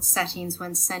bejeweled settings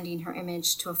when sending her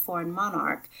image to a foreign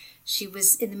monarch, she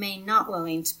was in the main not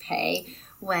willing to pay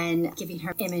when giving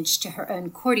her image to her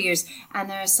own courtiers. And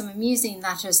there are some amusing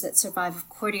letters that survive of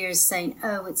courtiers saying,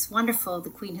 "Oh, it's wonderful, the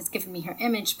Queen has given me her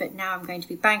image, but now I'm going to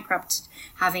be bankrupt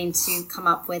having to come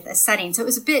up with a setting." So it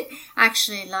was a bit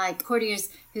actually like courtiers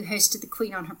who hosted the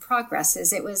Queen on her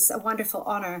progresses. It was a wonderful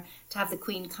honour to have the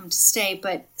Queen come to stay,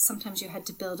 but sometimes you had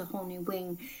to build a whole new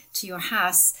wing to your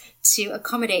house to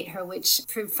accommodate her, which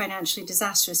proved financially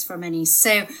disastrous for many.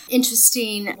 So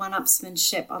interesting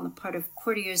one-upsmanship on the part of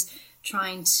courtiers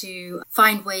trying to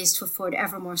find ways to afford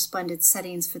ever more splendid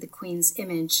settings for the Queen's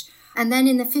image. And then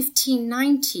in the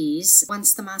 1590s,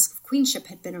 once the Mask of Queenship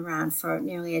had been around for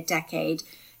nearly a decade,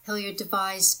 Hilliard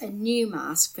devised a new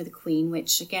mask for the Queen,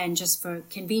 which, again, just for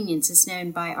convenience, is known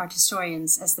by art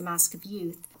historians as the Mask of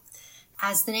Youth.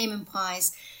 As the name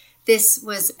implies, this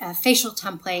was a facial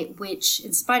template which,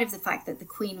 in spite of the fact that the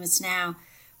Queen was now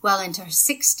well into her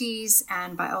 60s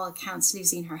and by all accounts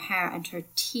losing her hair and her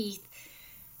teeth,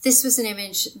 this was an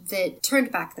image that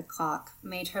turned back the clock,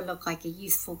 made her look like a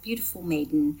youthful, beautiful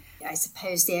maiden. I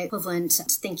suppose the equivalent, to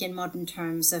think in modern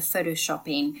terms, of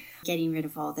photoshopping, getting rid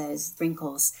of all those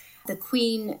wrinkles. The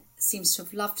Queen seems to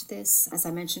have loved this. As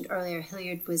I mentioned earlier,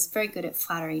 Hilliard was very good at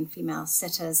flattering female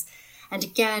sitters. And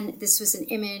again, this was an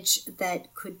image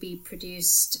that could be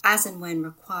produced as and when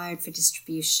required for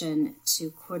distribution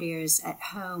to courtiers at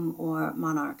home or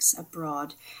monarchs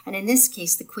abroad. And in this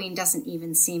case, the Queen doesn't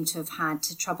even seem to have had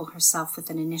to trouble herself with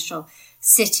an initial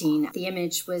sitting. The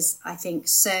image was, I think,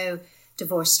 so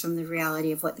divorced from the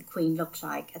reality of what the Queen looked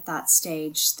like at that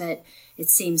stage that it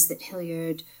seems that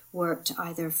Hilliard worked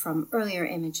either from earlier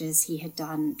images he had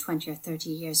done 20 or 30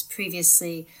 years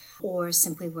previously, or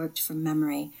simply worked from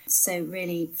memory. So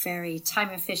really very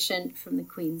time efficient from the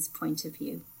Queen's point of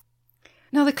view.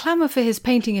 Now, the clamour for his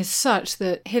painting is such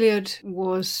that Hilliard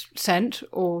was sent,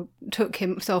 or took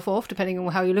himself off, depending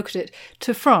on how you look at it,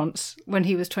 to France when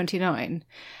he was 29.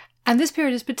 And this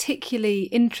period is particularly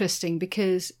interesting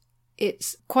because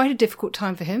it's quite a difficult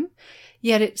time for him,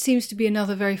 yet it seems to be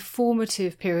another very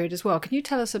formative period as well. Can you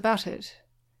tell us about it?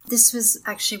 This was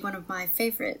actually one of my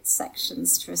favourite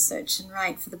sections to research and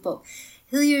write for the book.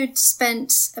 Hilliard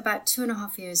spent about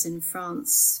 2.5 years in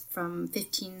France from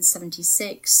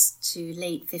 1576 to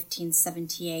late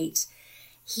 1578.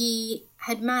 He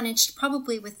had managed,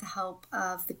 probably with the help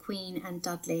of the Queen and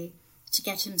Dudley, to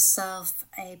get himself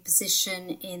a position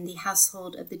in the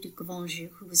household of the Duke of Anjou,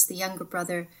 who was the younger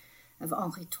brother of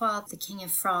Henri III, the King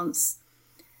of France.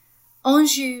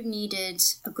 Anjou needed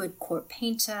a good court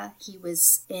painter. He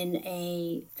was in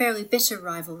a fairly bitter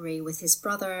rivalry with his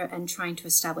brother and trying to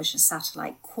establish a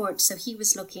satellite court. So he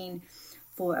was looking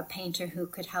for a painter who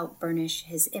could help burnish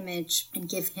his image and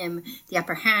give him the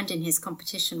upper hand in his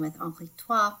competition with Henri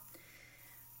III.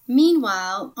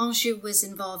 Meanwhile, Anjou was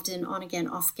involved in on-again,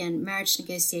 off-again marriage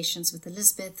negotiations with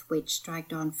Elizabeth, which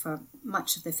dragged on for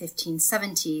much of the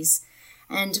 1570s.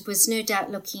 And was no doubt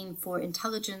looking for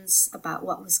intelligence about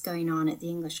what was going on at the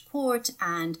English court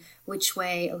and which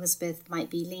way Elizabeth might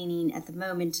be leaning at the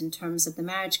moment in terms of the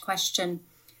marriage question.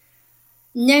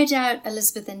 No doubt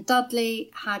Elizabeth and Dudley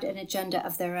had an agenda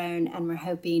of their own and were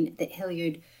hoping that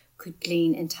Hilliard could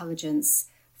glean intelligence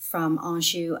from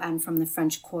Anjou and from the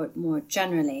French court more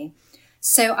generally.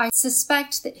 So I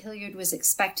suspect that Hilliard was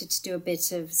expected to do a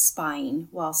bit of spying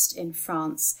whilst in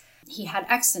France. He had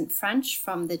excellent French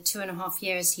from the 2.5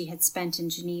 years he had spent in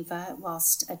Geneva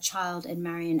whilst a child in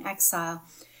Marian exile.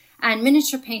 And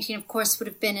miniature painting, of course, would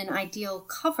have been an ideal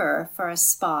cover for a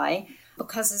spy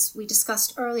because, as we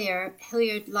discussed earlier,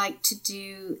 Hilliard liked to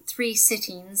do 3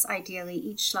 sittings, ideally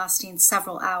each lasting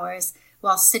several hours,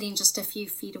 while sitting just a few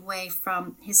feet away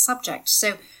from his subject.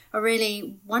 So a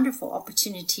really wonderful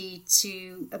opportunity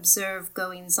to observe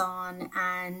goings-on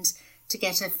and to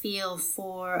get a feel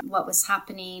for what was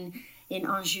happening in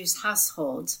Anjou's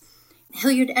household.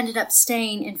 Hilliard ended up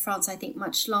staying in France, I think,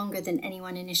 much longer than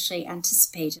anyone initially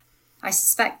anticipated. I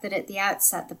suspect that at the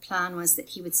outset, the plan was that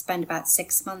he would spend about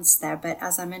 6 months there, but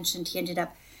as I mentioned, he ended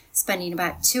up spending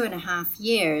about 2.5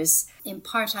 years, in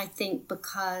part, I think,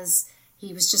 because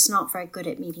he was just not very good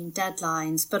at meeting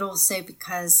deadlines, but also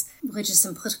because religious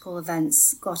and political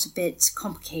events got a bit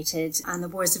complicated and the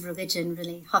wars of religion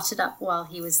really hotted up while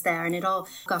he was there, and it all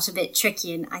got a bit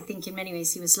tricky, and I think in many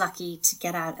ways he was lucky to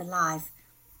get out alive.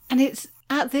 And it's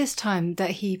at this time that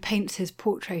he paints his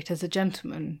portrait as a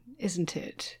gentleman, isn't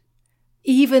it?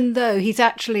 Even though he's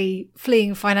actually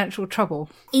fleeing financial trouble.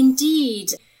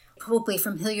 Indeed. Probably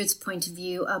from Hilliard's point of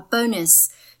view, a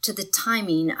bonus to the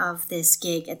timing of this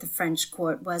gig at the French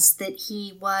court was that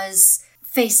he was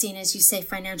facing, as you say,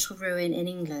 financial ruin in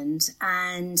England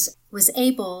and was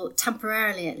able,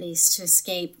 temporarily at least, to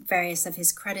escape various of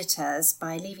his creditors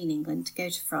by leaving England to go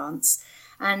to France,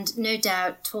 and no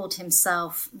doubt told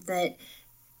himself that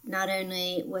not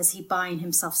only was he buying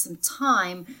himself some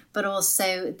time, but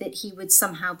also that he would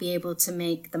somehow be able to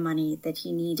make the money that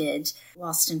he needed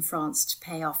whilst in France to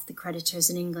pay off the creditors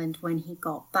in England when he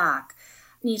got back.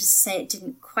 Needless to say, it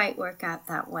didn't quite work out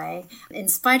that way, in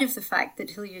spite of the fact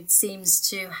that Hilliard seems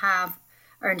to have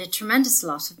earned a tremendous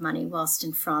lot of money whilst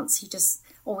in France. He just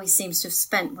always seems to have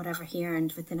spent whatever he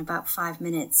earned within about 5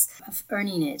 minutes of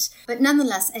earning it. But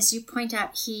nonetheless, as you point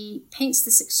out, he paints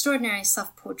this extraordinary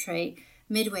self-portrait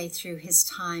midway through his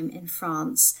time in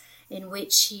France, in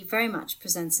which he very much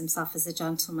presents himself as a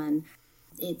gentleman.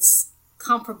 It's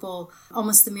comparable,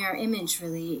 almost the mirror image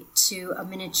really, to a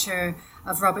miniature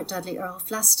of Robert Dudley, Earl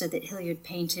of Leicester, that Hilliard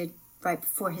painted right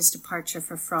before his departure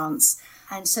for France.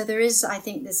 And so there is, I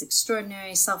think, this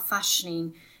extraordinary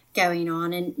self-fashioning going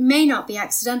on, and it may not be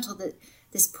accidental that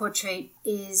this portrait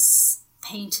is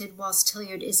painted whilst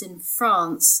Hilliard is in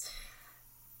France.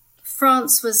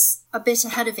 France was a bit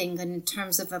ahead of England in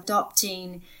terms of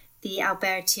adopting the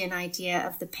Albertian idea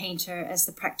of the painter as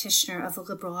the practitioner of a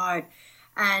liberal art.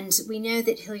 And we know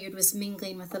that Hilliard was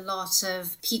mingling with a lot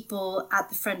of people at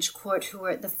the French court who were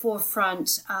at the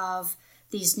forefront of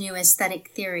these new aesthetic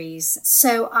theories.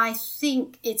 So I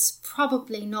think it's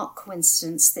probably not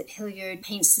coincidence that Hilliard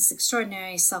paints this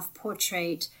extraordinary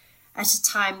self-portrait at a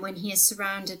time when he is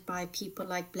surrounded by people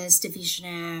like Blaise de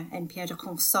Vigenère and Pierre de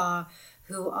Ronsard,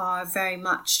 who are very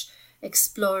much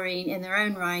exploring in their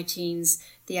own writings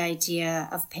the idea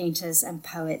of painters and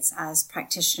poets as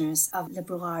practitioners of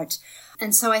liberal art.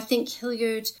 And so I think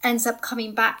Hilliard ends up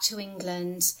coming back to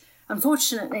England,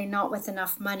 unfortunately not with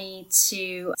enough money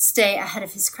to stay ahead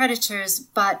of his creditors,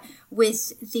 but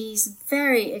with these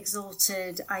very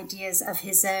exalted ideas of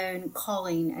his own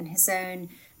calling and his own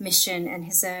mission and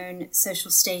his own social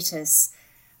status.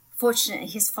 Fortunately,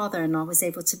 his father-in-law was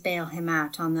able to bail him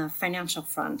out on the financial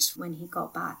front when he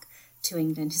got back to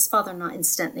England. His father-in-law,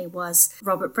 incidentally, was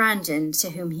Robert Brandon, to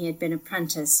whom he had been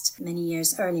apprenticed many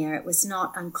years earlier. It was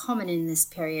not uncommon in this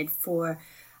period for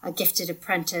a gifted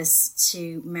apprentice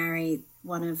to marry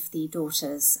one of the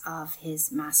daughters of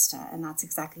his master, and that's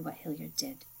exactly what Hilliard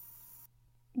did.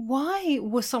 Why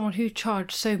was someone who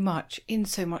charged so much in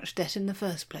so much debt in the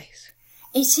first place?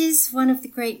 It is one of the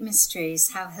great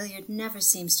mysteries how Hilliard never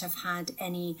seems to have had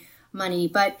any money,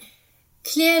 but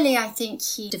clearly I think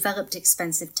he developed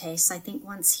expensive tastes. I think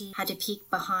once he had a peek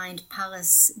behind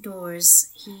palace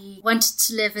doors, he wanted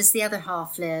to live as the other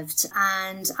half lived,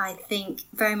 and I think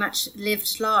very much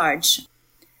lived large.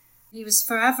 He was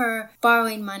forever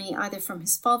borrowing money either from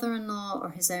his father-in-law or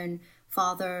his own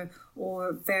father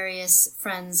or various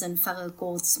friends and fellow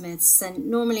goldsmiths, and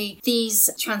normally these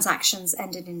transactions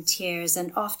ended in tears,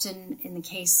 and often in the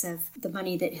case of the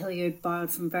money that Hilliard borrowed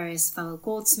from various fellow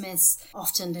goldsmiths,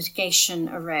 often litigation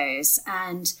arose.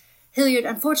 And Hilliard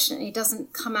unfortunately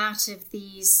doesn't come out of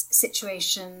these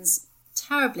situations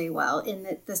terribly well, in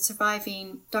that the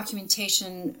surviving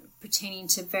documentation pertaining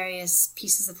to various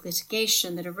pieces of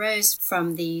litigation that arose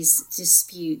from these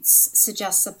disputes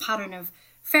suggests a pattern of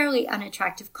fairly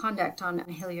unattractive conduct on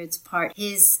Hilliard's part.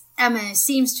 His MO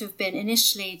seems to have been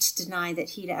initially to deny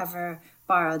that he'd ever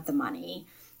borrowed the money.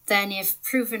 Then, if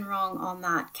proven wrong on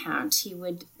that count, he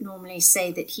would normally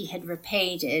say that he had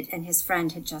repaid it and his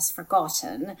friend had just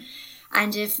forgotten.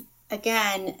 And if,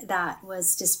 again, that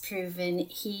was disproven,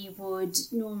 he would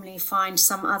normally find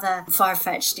some other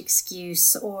far-fetched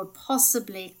excuse or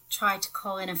possibly try to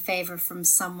call in a favour from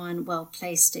someone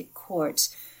well-placed at court.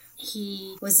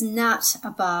 He was not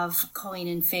above calling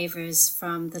in favours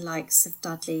from the likes of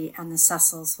Dudley and the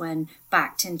Cecils when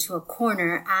backed into a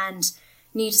corner, and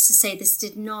needless to say, this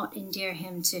did not endear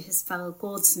him to his fellow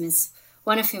goldsmiths,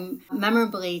 one of whom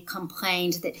memorably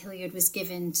complained that Hilliard was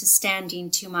given to standing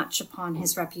too much upon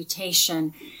his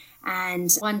reputation.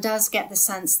 And one does get the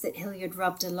sense that Hilliard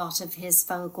rubbed a lot of his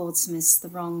fellow goldsmiths the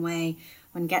wrong way.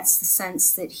 One gets the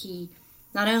sense that he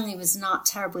not only was not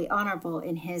terribly honourable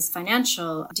in his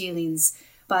financial dealings,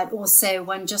 but also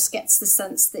one just gets the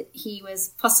sense that he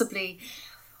was possibly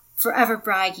forever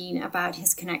bragging about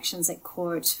his connections at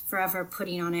court, forever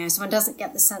putting on airs. One doesn't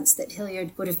get the sense that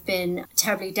Hilliard would have been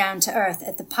terribly down to earth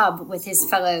at the pub with his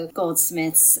fellow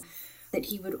goldsmiths, that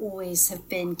he would always have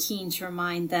been keen to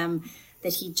remind them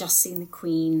that he'd just seen the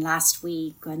Queen last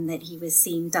week and that he was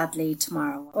seeing Dudley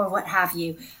tomorrow, or what have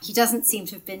you. He doesn't seem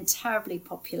to have been terribly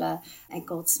popular at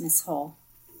Goldsmiths Hall.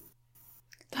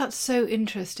 That's so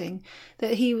interesting,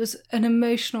 that he was an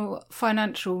emotional,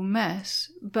 financial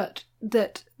mess, but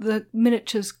that the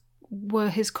miniatures were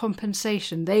his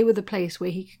compensation. They were the place where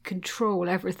he could control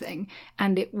everything,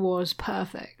 and it was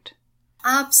perfect.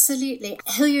 Absolutely.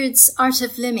 Hilliard's Art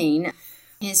of Limning,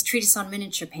 his treatise on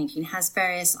miniature painting, has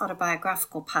various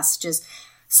autobiographical passages,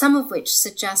 some of which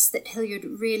suggest that Hilliard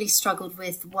really struggled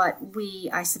with what we,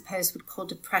 I suppose, would call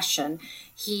depression.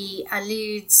 He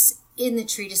alludes in the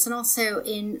treatise and also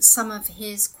in some of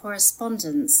his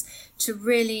correspondence to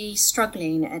really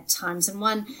struggling at times, and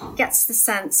one gets the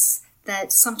sense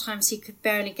that sometimes he could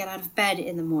barely get out of bed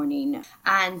in the morning,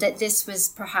 and that this was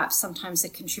perhaps sometimes a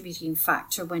contributing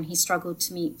factor when he struggled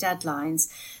to meet deadlines.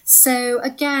 So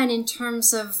again, in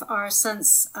terms of our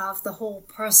sense of the whole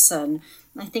person,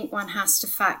 I think one has to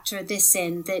factor this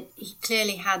in, that he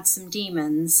clearly had some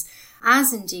demons,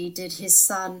 as indeed did his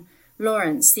son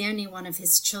Lawrence, the only one of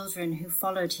his children who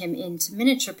followed him into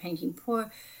miniature painting.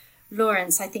 Poor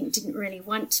Lawrence, I think, didn't really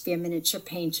want to be a miniature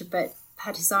painter, but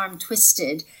had his arm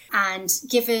twisted. And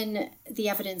given the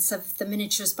evidence of the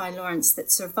miniatures by Lawrence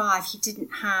that survive, he didn't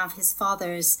have his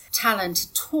father's talent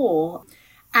at all.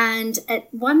 And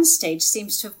at one stage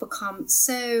seems to have become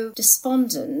so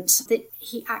despondent that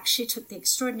he actually took the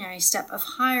extraordinary step of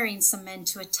hiring some men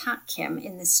to attack him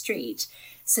in the street.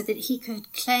 so that he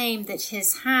could claim that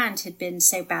his hand had been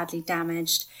so badly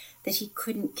damaged that he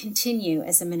couldn't continue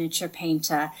as a miniature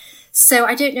painter. So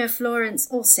I don't know if Lawrence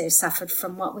also suffered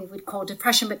from what we would call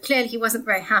depression, but clearly he wasn't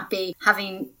very happy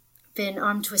having been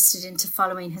arm-twisted into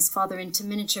following his father into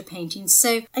miniature painting.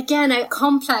 So again, a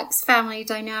complex family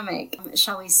dynamic,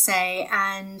 shall we say,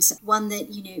 and one that,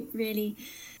 really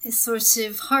is sort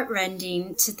of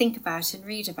heartrending to think about and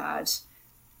read about.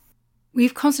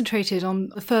 We've concentrated on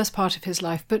the first part of his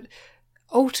life, but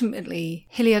ultimately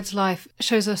Hilliard's life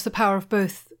shows us the power of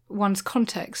both one's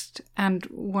context and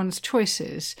one's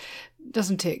choices,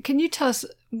 doesn't it? Can you tell us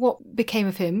what became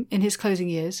of him in his closing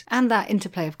years and that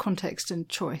interplay of context and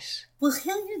choice? Well,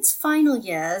 Hilliard's final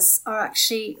years are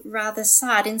actually rather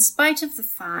sad, in spite of the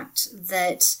fact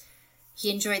that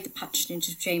he enjoyed the patronage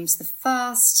of James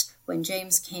I when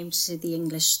James came to the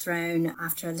English throne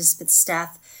after Elizabeth's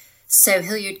death. So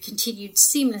Hilliard continued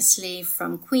seamlessly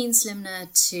from Queen's Limner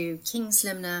to King's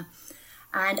Limner,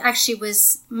 and actually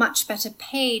was much better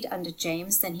paid under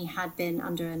James than he had been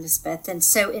under Elizabeth. And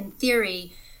so in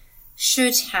theory,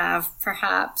 should have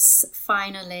perhaps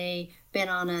finally been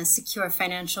on a secure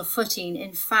financial footing.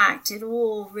 In fact, it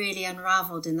all really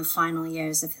unraveled in the final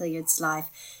years of Hilliard's life.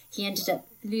 He ended up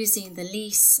losing the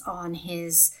lease on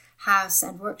his house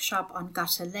and workshop on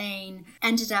Gutter Lane,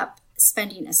 ended up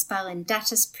spending a spell in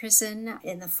debtor's prison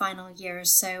in the final year or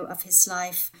so of his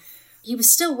life. He was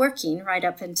still working right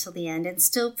up until the end and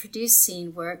still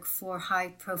producing work for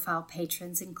high-profile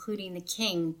patrons, including the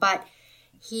king, but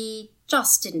he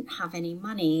just didn't have any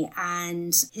money,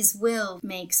 and his will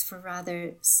makes for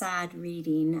rather sad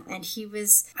reading. And he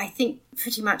was, I think,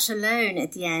 pretty much alone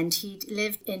at the end. He'd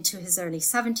lived into his early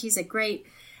 70s, a great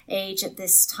age at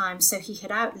this time, so he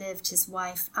had outlived his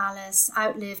wife Alice,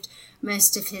 outlived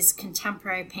most of his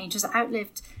contemporary painters,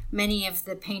 outlived many of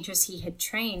the painters he had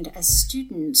trained as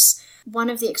students. One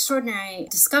of the extraordinary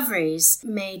discoveries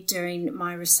made during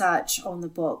my research on the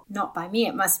book, not by me,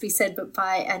 it must be said, but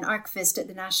by an archivist at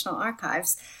the National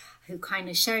Archives who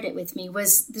kindly shared it with me,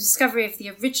 was the discovery of the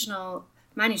original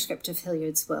manuscript of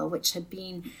Hilliard's will, which had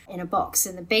been in a box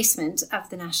in the basement of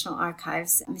the National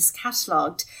Archives,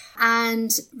 miscatalogued.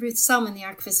 And Ruth Selman, the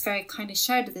archivist, very kindly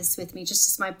shared this with me just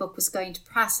as my book was going to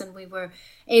press, and we were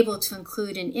able to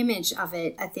include an image of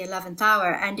it at the 11th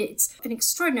hour. And it's an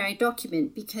extraordinary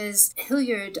document because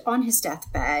Hilliard, on his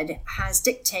deathbed, has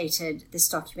dictated this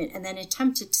document and then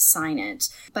attempted to sign it,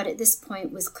 but at this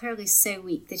point was clearly so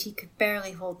weak that he could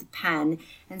barely hold the pen,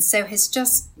 and so has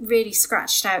just really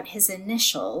scratched out his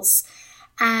initials.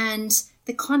 And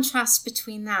the contrast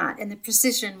between that and the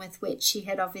precision with which he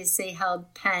had obviously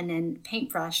held pen and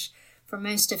paintbrush for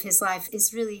most of his life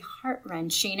is really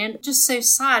heart-wrenching and just so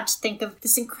sad to think of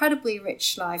this incredibly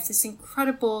rich life, this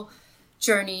incredible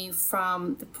journey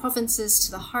from the provinces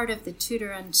to the heart of the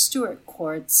Tudor and Stuart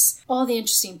courts, all the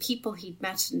interesting people he'd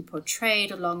met and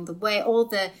portrayed along the way, all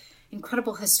the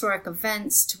incredible historic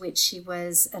events to which he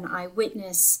was an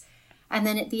eyewitness, and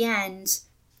then at the end,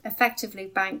 effectively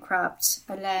bankrupt,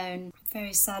 alone.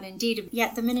 Very sad indeed.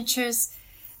 Yet the miniatures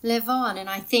live on, and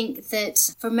I think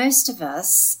that for most of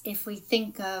us, if we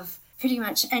think of pretty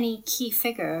much any key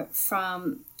figure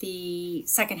from the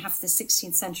second half of the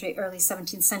 16th century, early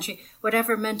 17th century,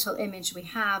 whatever mental image we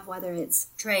have, whether it's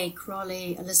Drake,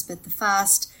 Raleigh, Elizabeth I,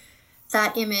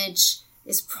 that image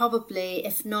is probably,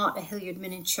 if not a Hilliard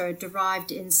miniature,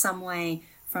 derived in some way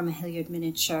from a Hilliard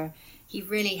miniature. He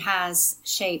really has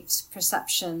shaped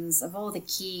perceptions of all the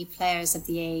key players of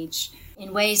the age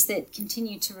in ways that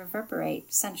continue to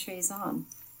reverberate centuries on.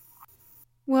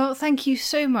 Well, thank you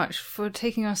so much for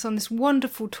taking us on this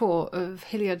wonderful tour of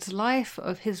Hilliard's life,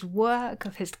 of his work,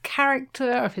 of his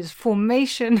character, of his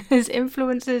formation, his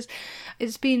influences.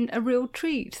 It's been a real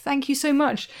treat. Thank you so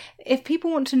much. If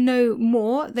people want to know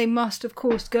more, they must, of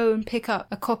course, go and pick up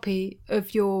a copy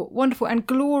of your wonderful and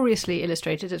gloriously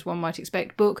illustrated, as one might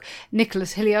expect, book,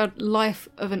 Nicholas Hilliard, Life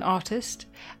of an Artist.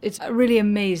 It's a really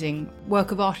amazing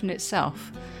work of art in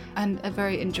itself, and a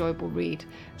very enjoyable read.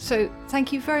 So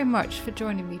thank you very much for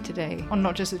joining me today on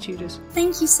Not Just the Tudors.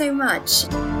 Thank you so much.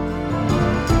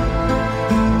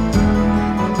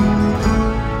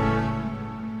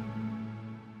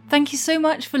 Thank you so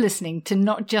much for listening to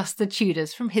Not Just the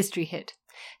Tudors from History Hit.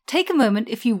 Take a moment,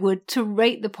 if you would, to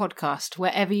rate the podcast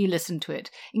wherever you listen to it,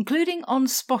 including on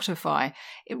Spotify.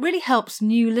 It really helps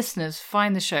new listeners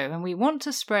find the show, and we want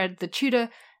to spread the Tudor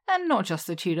and not just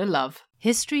the Tudor love.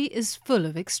 History is full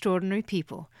of extraordinary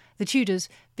people, the Tudors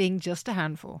being just a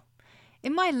handful.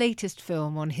 In my latest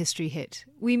film on History Hit,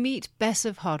 we meet Bess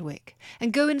of Hardwick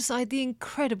and go inside the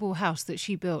incredible house that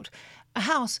she built, a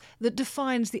house that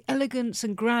defines the elegance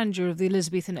and grandeur of the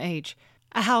Elizabethan age,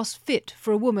 a house fit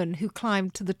for a woman who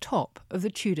climbed to the top of the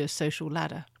Tudor social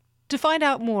ladder. To find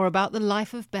out more about the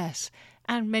life of Bess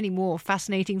and many more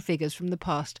fascinating figures from the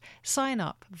past, sign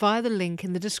up via the link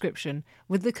in the description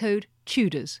with the code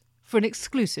TUDORS for an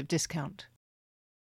exclusive discount.